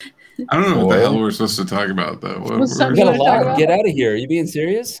I don't know what the hell Or we're supposed to talk about though. What's What something we we're you got a want to supposed to talk talk lot. about? Get about? out of here. Are you being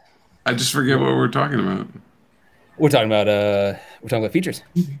serious? I just forget what we're talking about. We're talking about features.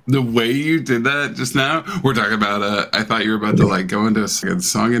 The way you did that just now, we're talking about. I thought you were about to like go into a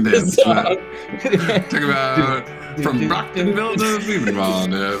song and dance. Talk about from Brocktonville to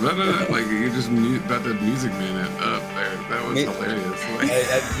Stephenville. Like you just about the Music Man it up there. That was hilarious. Like,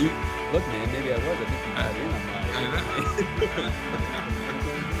 Look, man, maybe I was. I think you called in on I my. know.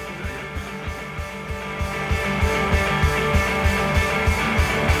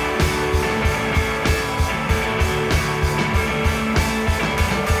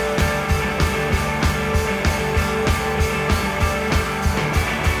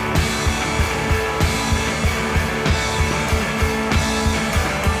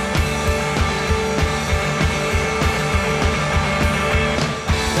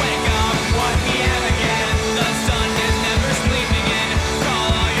 Wake up, 1 p.m. again. The sun is never sleeping in. Call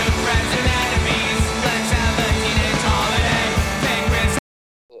all your friends and enemies. Let's have a teenage holiday. Penguins.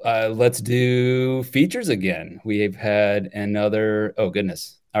 Let's do features again. We've had another. Oh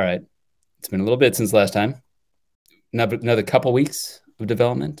goodness! All right, it's been a little bit since last time. Another couple weeks of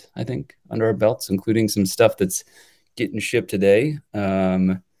development, I think, under our belts, including some stuff that's getting shipped today.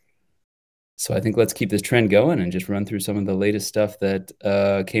 So I think let's keep this trend going and just run through some of the latest stuff that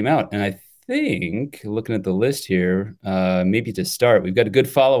came out. And I think looking at the list here, maybe to start, we've got a good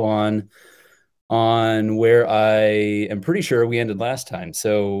follow on where I am pretty sure we ended last time.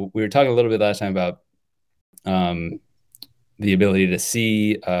 So we were talking a little bit last time about um, the ability to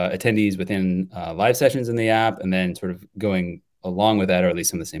see attendees within live sessions in the app, and then sort of going along with that, or at least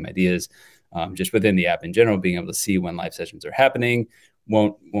some of the same ideas, just within the app in general, being able to see when live sessions are happening.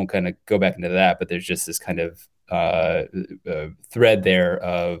 Won't kind of go back into that, but there's just this kind of thread there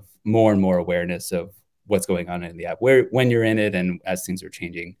of more and more awareness of what's going on in the app, where when you're in it, and as things are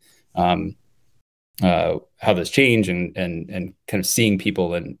changing, um, how those change, and kind of seeing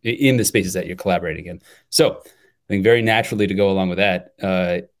people in the spaces that you're collaborating in. So I think very naturally to go along with that,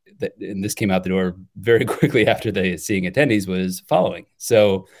 and this came out the door very quickly after the seeing attendees, was following.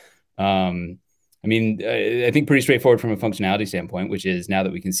 So I mean, I think pretty straightforward from a functionality standpoint, which is now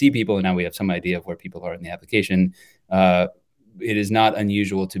that we can see people and now we have some idea of where people are in the application, it is not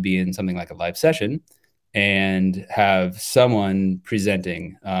unusual to be in something like a live session and have someone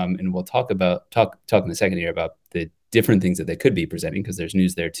presenting. And we'll talk in a second here about the different things that they could be presenting, because there's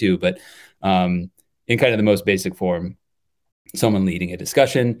news there too. But in kind of the most basic form, someone leading a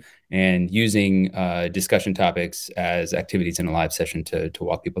discussion and using discussion topics as activities in a live session to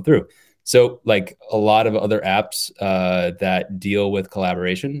walk people through. So like a lot of other apps that deal with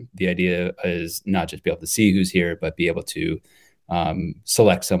collaboration, the idea is not just be able to see who's here, but be able to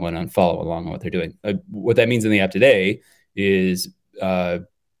select someone and follow along on what they're doing. What that means in the app today is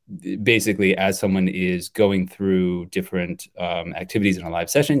basically, as someone is going through different activities in a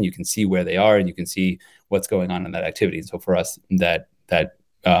live session, you can see where they are and you can see what's going on in that activity. And so for us, that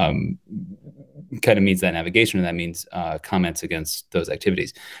kind of means that navigation, and that means comments against those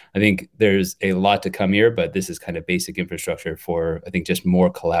activities. I think there's a lot to come here, but this is kind of basic infrastructure for, I think, just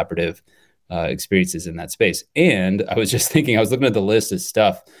more collaborative experiences in that space. And I was just thinking, I was looking at the list of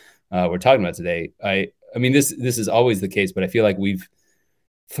stuff we're talking about today. I mean, this is always the case, but I feel like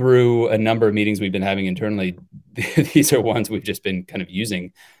through a number of meetings we've been having internally, these are ones we've just been kind of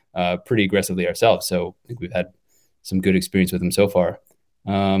using pretty aggressively ourselves. So I think we've had some good experience with them so far.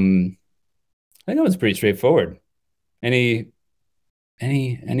 I know it's pretty straightforward. Any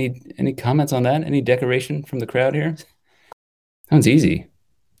comments on that? Any decoration from the crowd here? Sounds easy.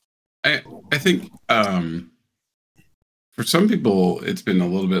 I think for some people it's been a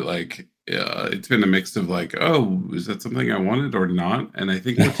little bit like it's been a mix of like, oh, is that something I wanted or not? And I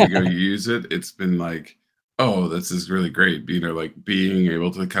think once you go use it, it's been like, oh, this is really great. Like being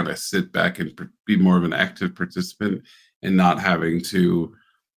able to kind of sit back and be more of an active participant and not having to,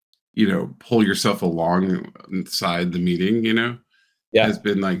 pull yourself along inside the meeting, Yeah. has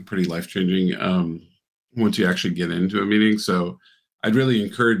been like pretty life changing once you actually get into a meeting. So I'd really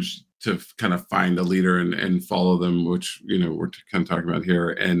encourage to kind of find a leader and follow them, which we're kind of talking about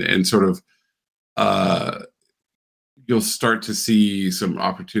here, and sort of you'll start to see some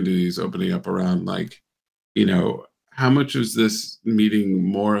opportunities opening up around like, how much is this meeting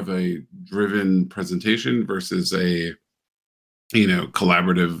more of a driven presentation versus a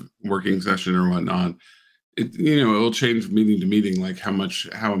collaborative working session or whatnot. It'll change meeting to meeting, like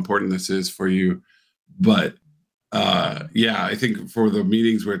how important this is for you. But yeah, I think for the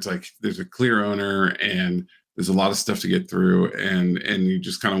meetings where it's like there's a clear owner and there's a lot of stuff to get through, and you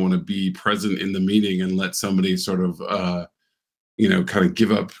just kind of want to be present in the meeting and let somebody sort of kind of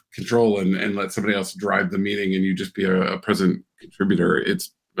give up control and let somebody else drive the meeting, and you just be a present contributor.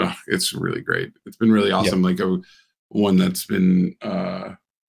 It's really great. It's been really awesome. Like one that's been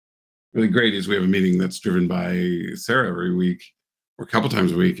really great is we have a meeting that's driven by Sarah every week or a couple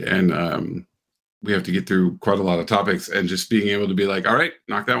times a week, and we have to get through quite a lot of topics, and just being able to be like, all right,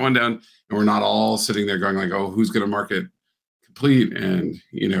 knock that one down, and we're not all sitting there going like, oh, who's going to mark it complete, and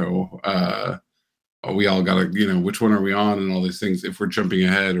we all got to, which one are we on, and all these things. If we're jumping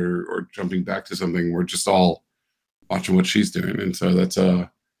ahead or jumping back to something, we're just all watching what she's doing, and so that's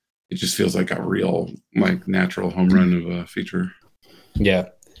it just feels like a real like natural home run of a feature. Yeah.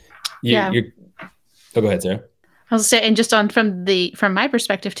 Oh, go ahead, Sarah. I'll say, and just from my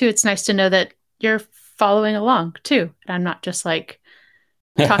perspective too, it's nice to know that you're following along too. And I'm not just like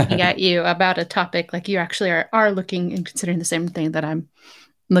talking at you about a topic, like you actually are looking and considering the same thing that I'm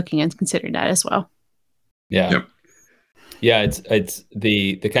looking and considering that as well. Yeah. Yep. Yeah, it's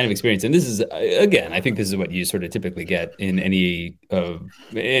the kind of experience, and this is, again, I think this is what you sort of typically get in any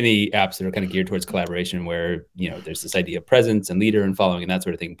apps that are kind of geared towards collaboration, where there's this idea of presence and leader and following and that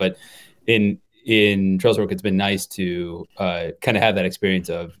sort of thing. But in Trailswork, it's been nice to kind of have that experience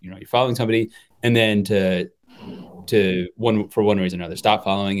of you're following somebody, and then to for one reason or another stop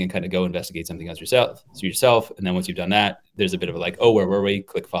following and kind of go investigate something else yourself. And then once you've done that, there's a bit of a like, oh, where were we?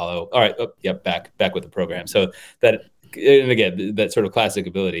 Click follow. All right, back with the program. So that. And again, that sort of classic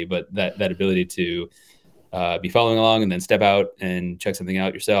ability, but that ability to be following along and then step out and check something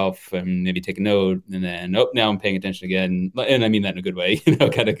out yourself and maybe take a note, and then now I'm paying attention again, and I mean that in a good way,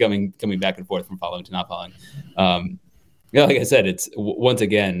 kind of coming back and forth from following to not following. Like I said, it's once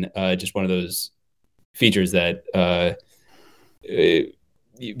again just one of those features that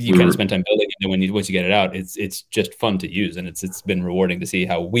you kind of spend time building, and then once you get it out, it's just fun to use, and it's been rewarding to see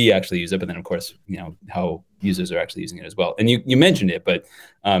how we actually use it, but then of course how users are actually using it as well. And you mentioned it, but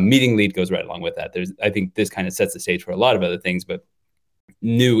meeting lead goes right along with that. I think this kind of sets the stage for a lot of other things, but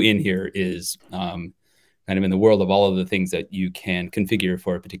new in here is kind of in the world of all of the things that you can configure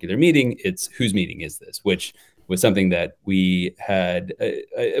for a particular meeting. It's whose meeting is this, which was something that we had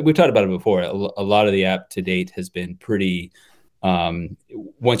we've talked about it before. A lot of the app to date has been pretty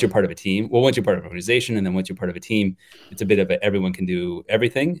once you're part of a team, once you're part of an organization, and then once you're part of a team, it's a bit of everyone can do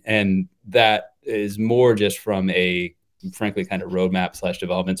everything. And that is more just from a, frankly, kind of roadmap /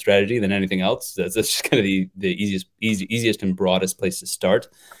 development strategy than anything else. That's just kind of the easiest and broadest place to start.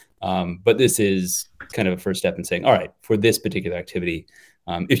 But this is kind of a first step in saying, all right, for this particular activity,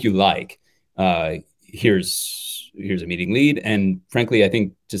 if you like, here's a meeting lead. And frankly, I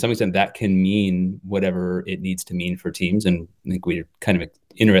think to some extent that can mean whatever it needs to mean for teams. And I think we're kind of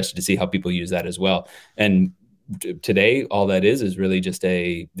interested to see how people use that as well. And today, all that is really just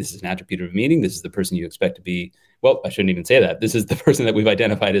this is an attribute of a meeting. This is the person you expect to be. Well, I shouldn't even say that. This is the person that we've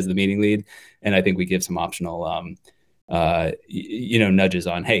identified as the meeting lead. And I think we give some optional, nudges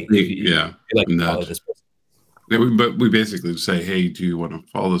on, hey, you like to follow this person. But we basically say, hey, do you want to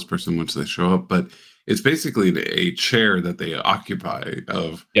follow this person once they show up? But it's basically a chair that they occupy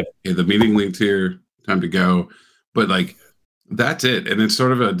of, hey, the meeting lead's here, time to go. But like, that's it. And it's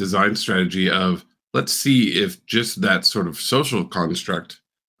sort of a design strategy of, let's see if just that sort of social construct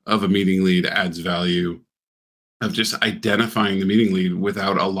of a meeting lead adds value, of just identifying the meeting lead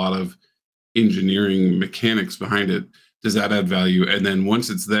without a lot of engineering mechanics behind it. Does that add value? And then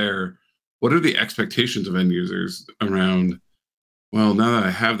once it's there, what are the expectations of end users around, well, now that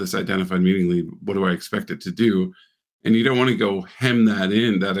I have this identified meeting lead, what do I expect it to do? And you don't want to go hem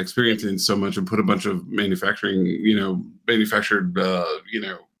that experience in so much and put a bunch of manufactured,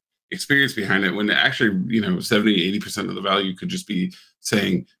 experience behind it, when actually, 70, 80% of the value could just be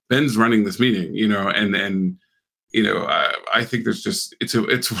saying, Ben's running this meeting, I think there's just, it's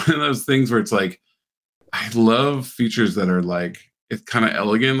one of those things where it's like, I love features that are like, it's kind of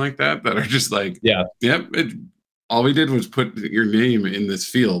elegant like that are just like, all we did was put your name in this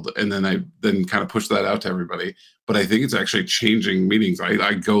field, and then I kind of push that out to everybody. But I think it's actually changing meetings.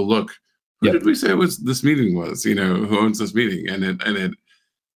 I go look, who did we say this meeting was? Who owns this meeting? And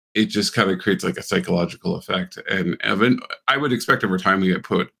it just kind of creates like a psychological effect. And I would expect over time we get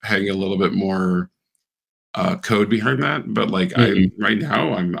hang a little bit more code behind that. But like right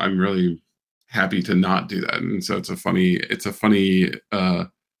now, I'm really happy to not do that. And so it's a funny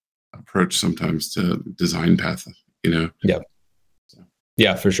approach sometimes to design path,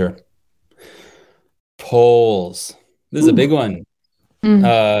 Yeah, for sure. Polls. This is a big one. In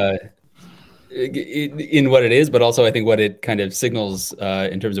what it is, but also I think what it kind of signals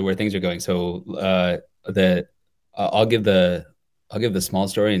in terms of where things are going. So I'll give the small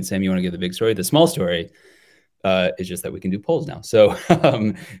story, and Sam, you want to give the big story. The small story It's just that we can do polls now. So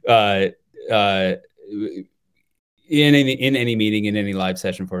uh, uh, in any meeting, in any live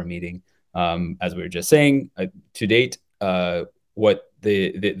session for a meeting, as we were just saying, to date, what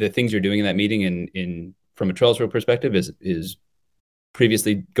the things you're doing in that meeting in from a Trelliswheel perspective is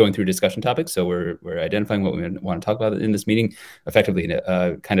previously going through discussion topics. So we're identifying what we want to talk about in this meeting, effectively in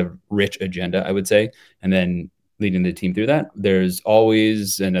a kind of rich agenda, I would say, and then leading the team through that. There's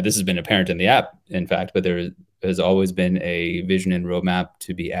always, and this has been apparent in the app, in fact, but there has always been a vision and roadmap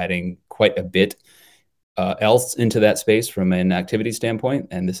to be adding quite a bit else into that space from an activity standpoint.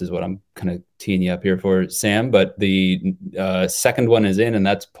 And this is what I'm kind of teeing you up here for, Sam. But the second one is in, and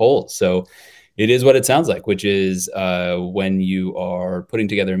that's polls. So it is what it sounds like, which is when you are putting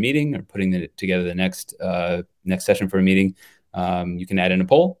together a meeting or putting together the next session for a meeting, you can add in a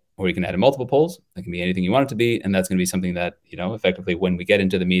poll, or you can add in multiple polls. That can be anything you want it to be. And that's going to be something that, effectively when we get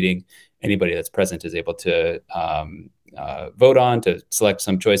into the meeting, anybody that's present is able to vote on, to select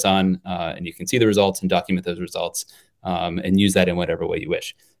some choice on, and you can see the results and document those results and use that in whatever way you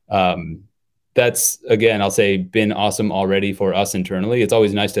wish. That's, again, I'll say, been awesome already for us internally. It's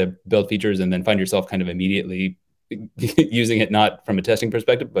always nice to build features and then find yourself kind of immediately using it, not from a testing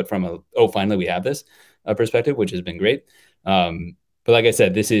perspective, but from finally we have this perspective, which has been great. But like I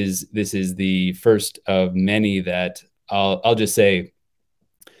said, this is the first of many that I'll just say,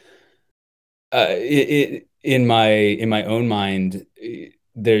 in my own mind,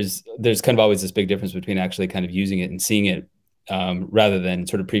 there's kind of always this big difference between actually kind of using it and seeing it, rather than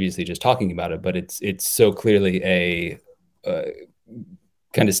sort of previously just talking about it. But it's so clearly a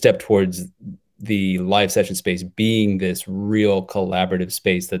kind of step towards the live session space being this real collaborative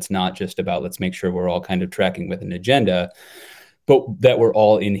space that's not just about, let's make sure we're all kind of tracking with an agenda, but that we're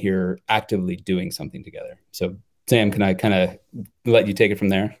all in here actively doing something together. So Sam, can I kind of let you take it from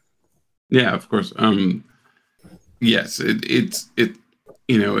there? Yeah, of course. Yes,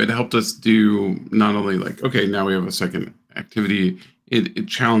 it helped us do not only like, okay, now we have a second activity. It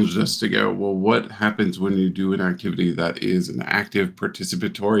challenged us to go, well, what happens when you do an activity that is an active,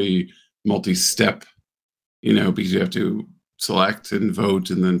 participatory, multi-step, because you have to select and vote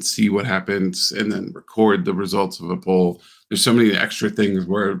and then see what happens and then record the results of a poll. There's so many extra things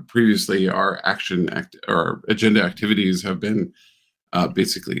where previously our or agenda activities have been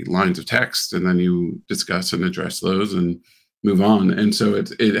basically lines of text, and then you discuss and address those and move on. And so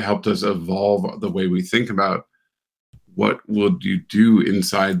it helped us evolve the way we think about what would you do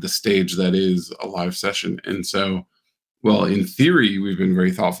inside the stage that is a live session. And so, well, in theory, we've been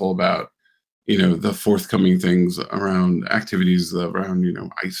very thoughtful about, the forthcoming things around activities, around,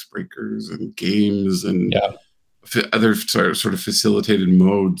 icebreakers and games and other sort of facilitated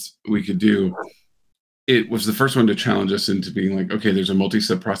modes we could do. It was the first one to challenge us into being like, okay, there's a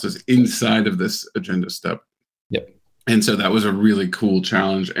multi-step process inside of this agenda step. Yep. And so that was a really cool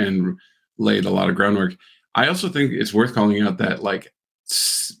challenge and laid a lot of groundwork. I also think it's worth calling out that, like,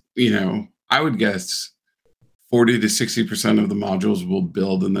 I would guess 40 to 60% of the modules we'll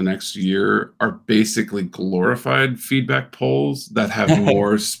build in the next year are basically glorified feedback polls that have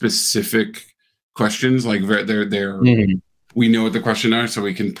more specific questions. Like they're we know what the question are, so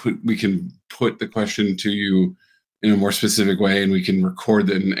we can put the question to you in a more specific way, and we can record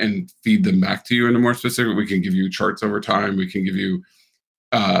them and feed them back to you in a more specific. We can give you charts over time. We can give you,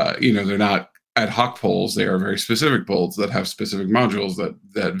 they're not ad hoc polls. They are very specific polls that have specific modules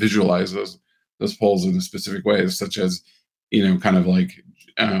that visualize those polls in a specific ways, such as, kind of like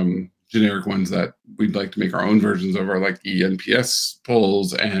generic ones that we'd like to make our own versions of, are like ENPS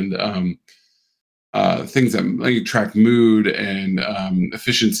polls and things that like track mood and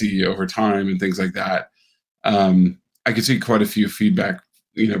efficiency over time and things like that. I could see quite a few feedback,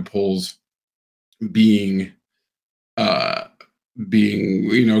 polls being a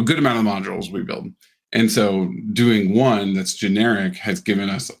good amount of modules we build. And so doing one that's generic has given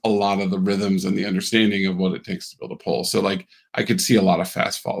us a lot of the rhythms and the understanding of what it takes to build a poll. So like I could see a lot of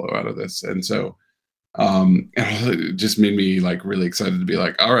fast follow out of this. And so it just made me like really excited to be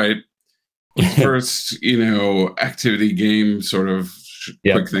like, all right, what's the first, activity game sort of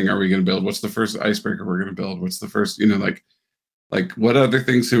quick thing are we going to build? What's the first icebreaker we're going to build? What's the first, like what other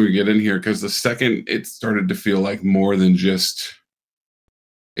things can we get in here? Because the second it started to feel like more than just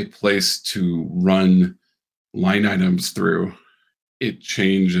a place to run line items through, it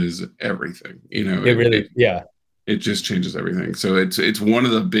changes everything. It just changes everything. So it's one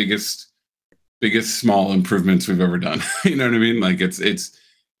of the biggest small improvements we've ever done. You know what I mean? Like it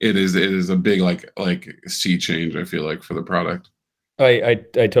is a big like sea change, I feel like, for the product. I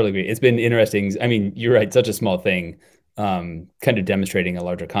totally agree. It's been interesting. I mean, you're right, such a small thing. kind of demonstrating a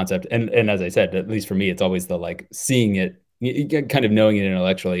larger concept. And as I said, at least for me, it's always the like seeing it, you get kind of knowing it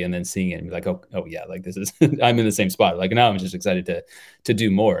intellectually and then seeing it and be like, oh yeah, like this is, I'm in the same spot. Like now I'm just excited to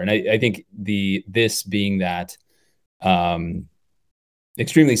do more. And I think this being that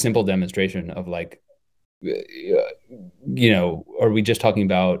extremely simple demonstration of like, are we just talking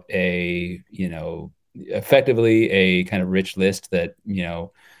about effectively a kind of rich list that,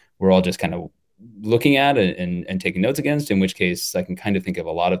 we're all just kind of looking at and taking notes against, in which case I can kind of think of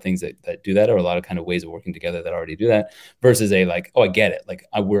a lot of things that do that, or a lot of kind of ways of working together that already do that, versus a like, oh, I get it. Like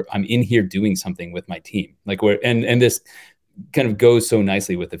I'm in here doing something with my team. Like and this kind of goes so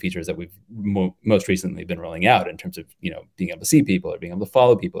nicely with the features that we've most recently been rolling out in terms of, being able to see people or being able to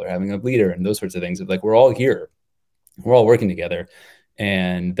follow people or having a leader and those sorts of things. Of like, we're all here, we're all working together.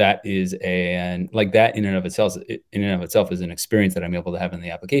 And that is that in and of itself is an experience that I'm able to have in the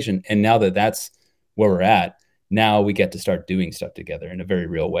application. And now that that's where we're at, now we get to start doing stuff together in a very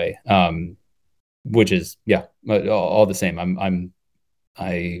real way. Which is, all the same.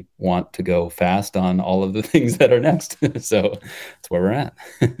 I want to go fast on all of the things that are next. So that's where we're at.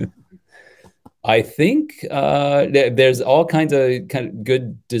 I think there's all kinds of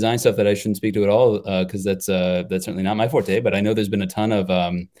good design stuff that I shouldn't speak to at all, because that's certainly not my forte. But I know there's been a ton of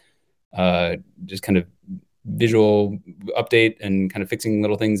just kind of visual update and kind of fixing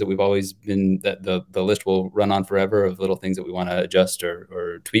little things that we've always been, that the list will run on forever of little things that we want to adjust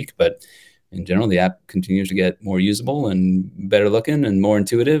or tweak. But in general, the app continues to get more usable and better looking and more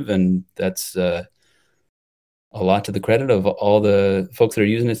intuitive, and that's a lot to the credit of all the folks that are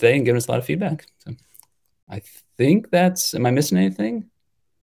using it today and giving us a lot of feedback. So I think am I missing anything?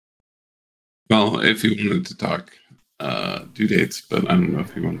 Well, if you wanted to talk due dates, but I don't know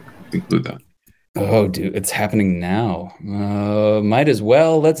if you want to include that. Oh, dude, it's happening now. Might as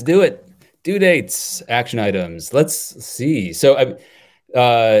well. Let's do it. Due dates, action items. Let's see. So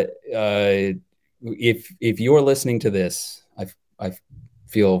if you're listening to this, I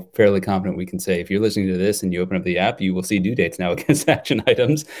feel fairly confident we can say, if you're listening to this and you open up the app, you will see due dates now against action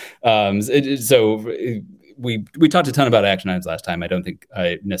items. So we talked a ton about action items last time. I don't think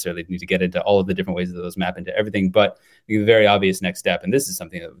I necessarily need to get into all of the different ways that those map into everything, but the very obvious next step, and this is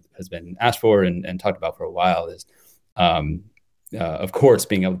something that has been asked for and talked about for a while, is of course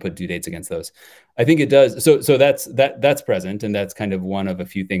being able to put due dates against those. I think it does. So that's present, and that's kind of one of a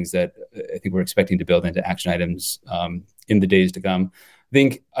few things that I think we're expecting to build into action items in the days to come.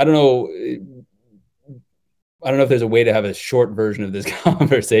 I don't know if there's a way to have a short version of this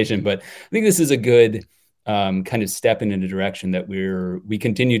conversation, but I think this is a good kind of step in a direction that we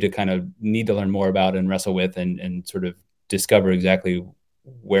continue to kind of need to learn more about and wrestle with and sort of discover exactly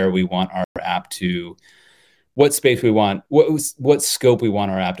where we want our app to, what space we want, what scope we want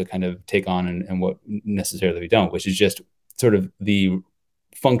our app to kind of take on, and what necessarily we don't, which is just sort of the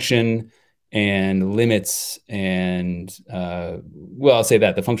function and limits and I'll say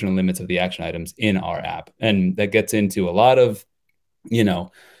that the function and limits of the action items in our app. And that gets into a lot of,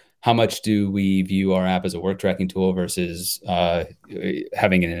 how much do we view our app as a work tracking tool versus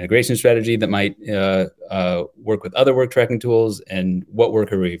having an integration strategy that might work with other work tracking tools, and what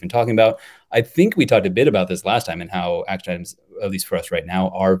work are we even talking about? I think we talked a bit about this last time, and how action items, at least for us right now,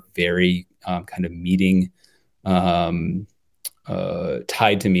 are very kind of meeting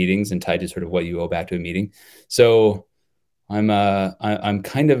tied to meetings and tied to sort of what you owe back to a meeting. So I'm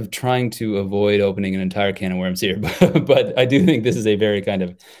kind of trying to avoid opening an entire can of worms here, but I do think this is a very kind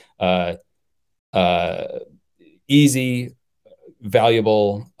of easy,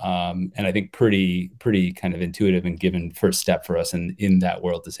 valuable, and I think pretty kind of intuitive and given first step for us in that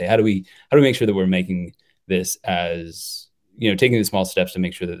world to say, how do we make sure that we're making this as, taking the small steps to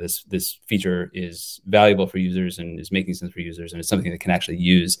make sure that this feature is valuable for users and is making sense for users, and it's something that can actually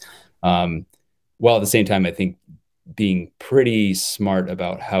use, while at the same time, I think being pretty smart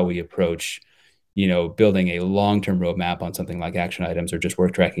about how we approach, building a long-term roadmap on something like action items or just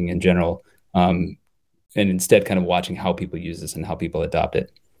work tracking in general, and instead kind of watching how people use this and how people adopt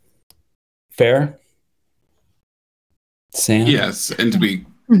it. Fair? Sam? Yes, and to be...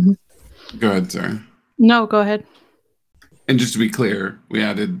 Go ahead, Sarah. No, go ahead. And just to be clear, we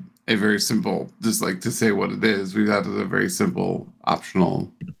added a very simple, just like to say what it is, we've added a very simple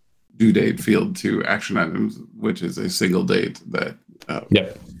optional due date field to action items, which is a single date that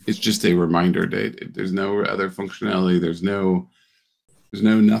it's just a reminder date. There's no other functionality. There's no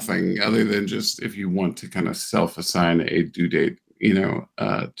nothing other than just, if you want to kind of self-assign a due date, to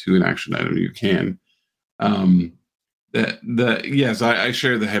an action item, you can. Yes, I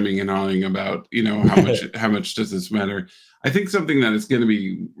share the hemming and hawing about, how much does this matter? I think something that is going to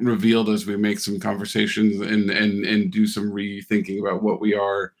be revealed as we make some conversations and do some rethinking about what we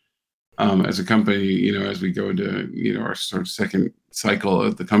are as a company, as we go into, our sort of second cycle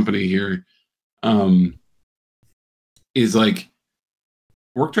of the company here, is like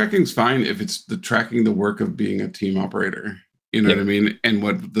work tracking is fine if it's the tracking the work of being a team operator. You know Yep. what I mean? And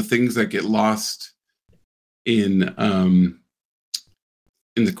what the things that get lost in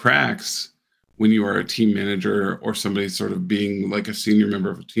the cracks when you are a team manager or somebody sort of being like a senior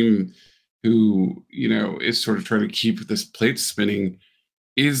member of a team who, is sort of trying to keep this plate spinning,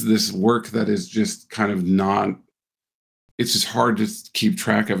 is this work that is just kind of not, it's just hard to keep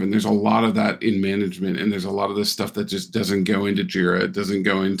track of. And there's a lot of that in management. And there's a lot of this stuff that just doesn't go into Jira. It doesn't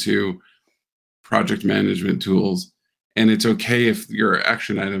go into project management tools. And it's okay if your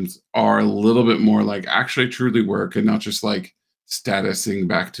action items are a little bit more like actually truly work and not just like statusing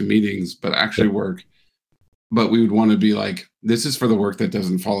back to meetings, but actually work. But we would want to be like, this is for the work that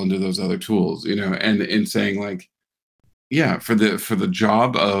doesn't fall into those other tools, and saying like, yeah, for the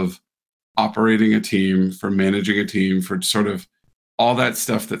job of operating a team, for managing a team, for sort of all that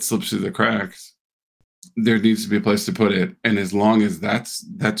stuff that slips through the cracks, there needs to be a place to put it. And as long as that's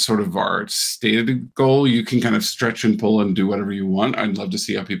sort of our stated goal, you can kind of stretch and pull and do whatever you want. I'd love to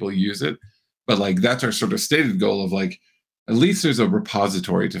see how people use it. But like, that's our sort of stated goal of like, at least there's a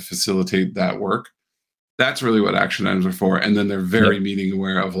repository to facilitate that work. That's really what action items are for. And then they're very meeting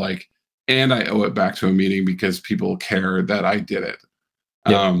aware of like, and I owe it back to a meeting because people care that I did it.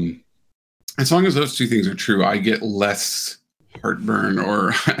 As long as those two things are true, I get less heartburn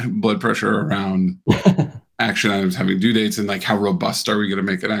or blood pressure around action items having due dates and like how robust are we going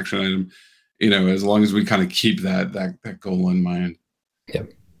to make an action item, as long as we kind of keep that goal in mind.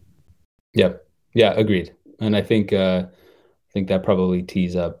 Yep. Yeah, agreed. And I think that probably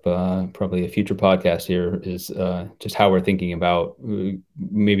tees up probably a future podcast here is just how we're thinking about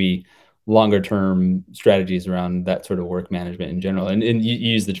maybe longer term strategies around that sort of work management in general. And you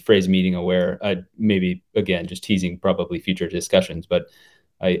use the phrase meeting aware, maybe again, just teasing probably future discussions. But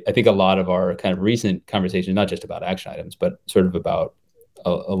I think a lot of our kind of recent conversations, not just about action items, but sort of about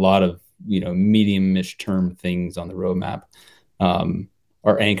a lot of, medium-ish term things on the roadmap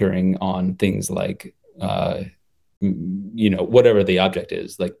are anchoring on things like, whatever the object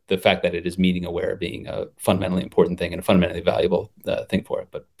is, like the fact that it is meeting aware being a fundamentally important thing and a fundamentally valuable thing for it,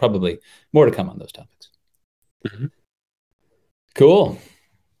 but probably more to come on those topics. Mm-hmm. Cool.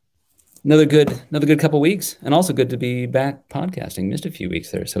 Another good couple weeks, and also good to be back podcasting. Missed a few weeks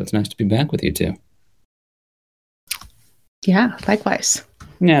there, so it's nice to be back with you too. Yeah, likewise.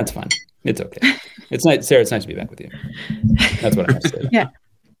 Yeah, it's fine. It's okay. It's nice, Sarah. It's nice to be back with you. That's what I have to say. Yeah.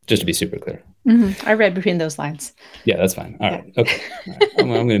 Just to be super clear. Mm-hmm. I read between those lines. Yeah, that's fine. All right. Okay. All right. I'm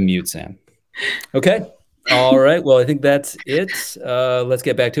going to mute Sam. Okay. All right. Well, I think that's it. Let's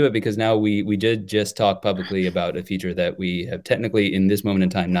get back to it because now we did just talk publicly about a feature that we have technically in this moment in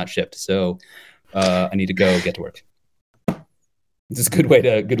time not shipped. So I need to go get to work. This is a good way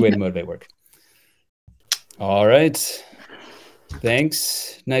to motivate work. All right.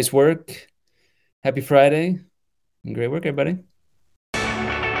 Thanks. Nice work. Happy Friday. And great work, everybody.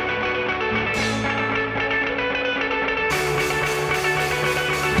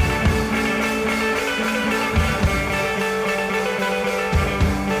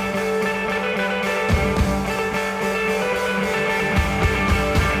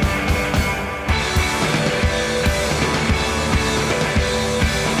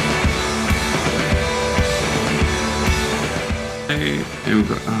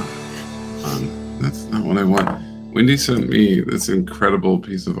 That's not what I want. Wendy sent me this incredible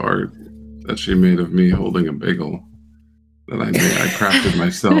piece of art that she made of me holding a bagel that I crafted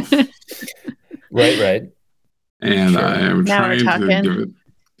myself. Right. And Sure. I am Now we're trying to talking.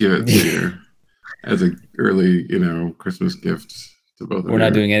 give it to you as an early, Christmas gift to both of you. We're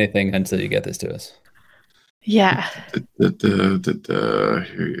not doing anything until you get this to us. Yeah. Here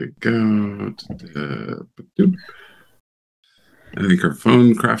you go. Ba-doop. I think her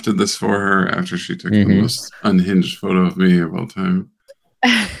phone crafted this for her after she took the most unhinged photo of me of all time.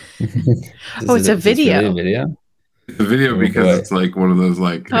 Oh, it's a video. Really a video? It's a video because boy. it's like one of those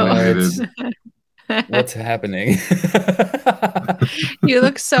like Oh. animated. What's happening? You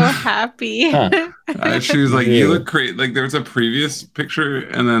look so happy. Huh. She was like, Yeah. "You look great." Like there was a previous picture,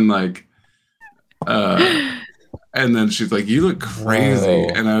 and then like, and then she's like, "You look crazy," Whoa,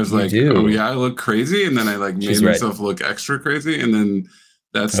 and I was you like, do. "Oh yeah, I look crazy," and then I like made She's right. myself look extra crazy, and then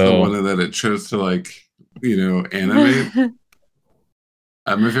that's the Oh. one that it chose to like, animate.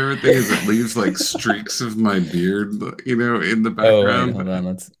 My favorite thing is it leaves like streaks of my beard, in the Oh, wait, background. hold on.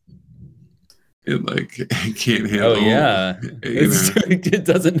 Let's it like can't handle. Oh yeah, you know. it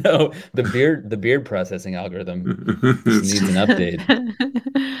doesn't know the beard processing algorithm just needs an update.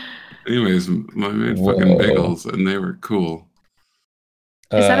 Anyways, I made Whoa. fucking bagels, and they were cool.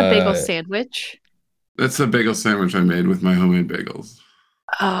 Is that a bagel Uh, sandwich? That's a bagel sandwich I made with my homemade bagels.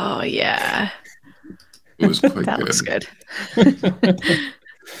 Oh yeah, It was quite that good. looks good.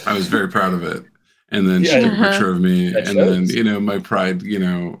 I was very proud of it. And then she Yeah. took a picture of me, That and then shows. my pride.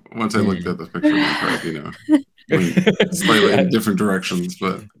 Once I looked at the picture, my pride, went slightly in different directions,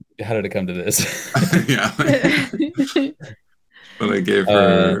 but How did it come to this? yeah. But I gave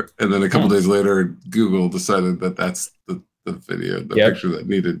her, and then a couple days later, Google decided that that's the video, the Yep. picture that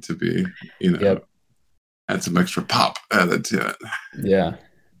needed to be, Yep. had some extra pop added to it. Yeah,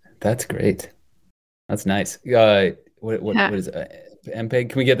 that's great. That's nice. What is MPEG?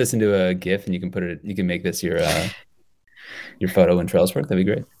 Can we get this into a GIF and you can put it? You can make this your photo in Trailspark. That'd be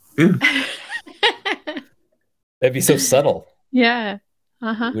great. Yeah. That'd be so subtle. Yeah.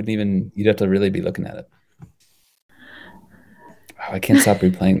 Uh-huh. You'd have to really be looking at it. Oh, I can't stop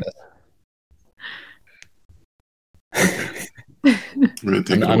replaying this. I'm going to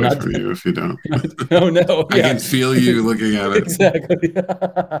take it I'm away not- from you if you don't. Oh no! I can feel you looking at it. Exactly.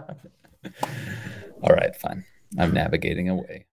 All right, fine. I'm navigating away.